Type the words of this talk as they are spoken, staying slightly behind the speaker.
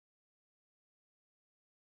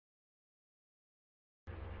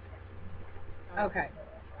Okay,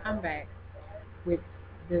 I'm back with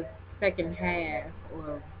the second half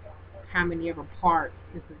of how many ever parts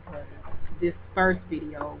this is because this first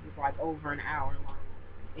video was like over an hour long,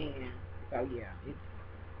 and so yeah, it's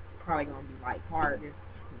probably gonna be like part of this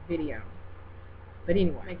video. But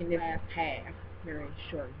anyway, making this last half very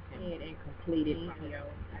short and completed video.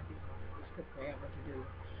 This took forever to do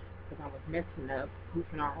because I was messing up,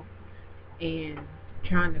 goofing off, and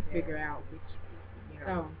trying to figure out which,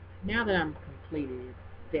 So now that I'm completed,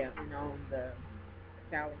 step, the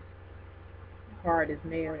salad part is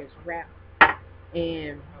nailed, it's wrapped,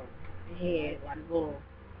 and it had like a little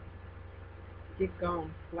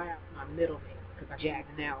stick-on flap my middle nail because I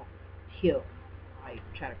jacked out heel, like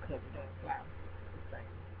try to cover the flap.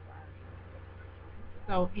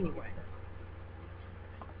 So anyway,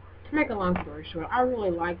 to make a long story short, I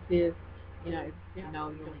really like this. You know, really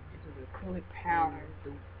into the acrylic powder,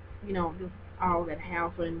 just all that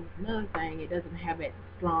house. And another thing, it doesn't have that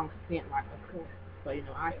strong scent like acrylic. So,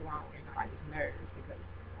 I want anybody's nerves because,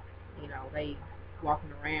 they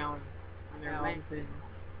walking around on their legs and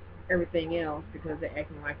everything else because they're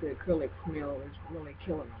acting like the acrylic smell is really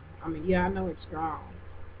killing them. I mean, yeah, I know it's strong,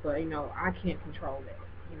 but, I can't control that,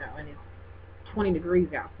 and it's 20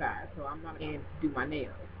 degrees outside, so I'm not in to do my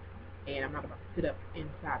nails. And I'm not about to sit up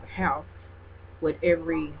inside the house with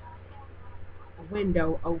every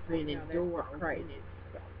window open and door open.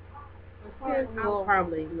 So I'll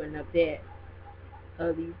probably do enough that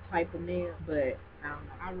of these type of nails, but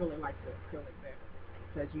I really like the acrylic better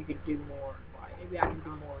because you can do more. Like maybe I can do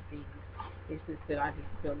more of these. It's just that I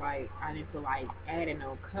just feel like I didn't feel like adding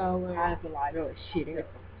no color. I feel like really shit in them,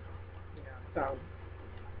 So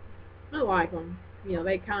I like them.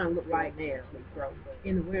 They kind of look like nails when grow, but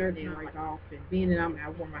in the winter they break off. And being that I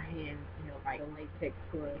wear my hands, like latex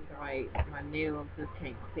gloves, like my nails just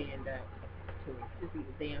can't stand up to it. Just be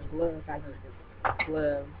the damn gloves. I use the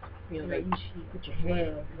gloves. They put your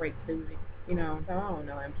hand right through it. So I don't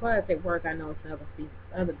know. And plus at work, I know some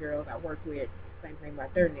other girls I work with, same thing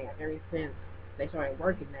about their nails. Ever since they started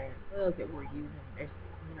working there, gloves that we're using, they're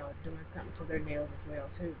doing something to their nails as well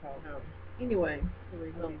too. So anyway, so we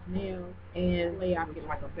these nails, and I get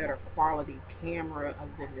like a better quality camera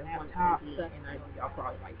other than the laptop. And I know y'all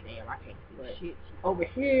probably like, damn, I can't see shit. Over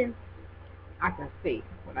here, I can see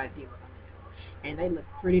what I did with my nails, and they look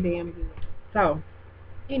pretty damn good. So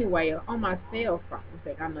anyway, on my cell phone,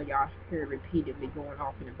 that I know y'all hear repeatedly going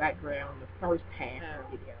off in the background, the first half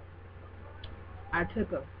of the video, I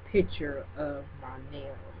took a picture of my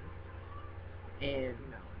nails, and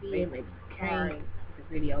they maybe came.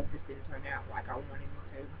 The video just didn't turn out like I wanted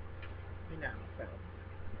it to, so.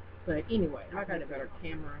 But anyway, I got a better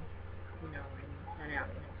camera, and turn out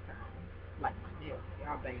the next time. Like my nails,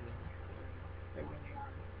 y'all banging. They really are.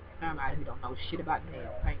 Somebody who don't know shit about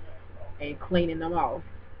nail paint and cleaning them off.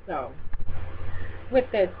 So, with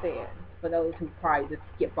that said, for those who probably just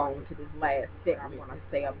skip on to this last segment, I'm going to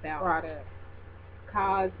say about product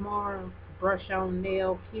Cosmar brush-on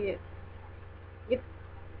nail kit.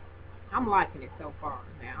 I'm liking it so far.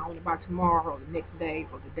 Now, I don't know about tomorrow or the next day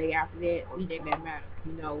or the day after that or anything that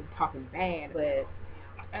matters, talking bad, but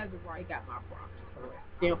as of right, got my problem. So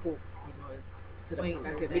it's simple, it's to the point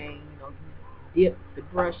that thing, you dip the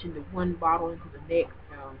brush into one bottle into the next,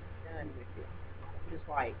 done with it. Just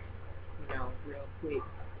like, real quick.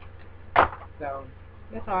 So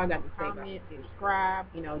that's all I got to say about it. Subscribe,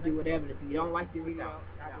 do whatever. If you don't like the video,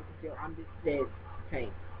 I'm just said, hey,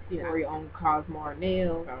 for your own Cosmar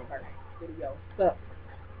nails, video sucks.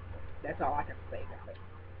 That's all I can say about it.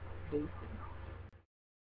 Deuces.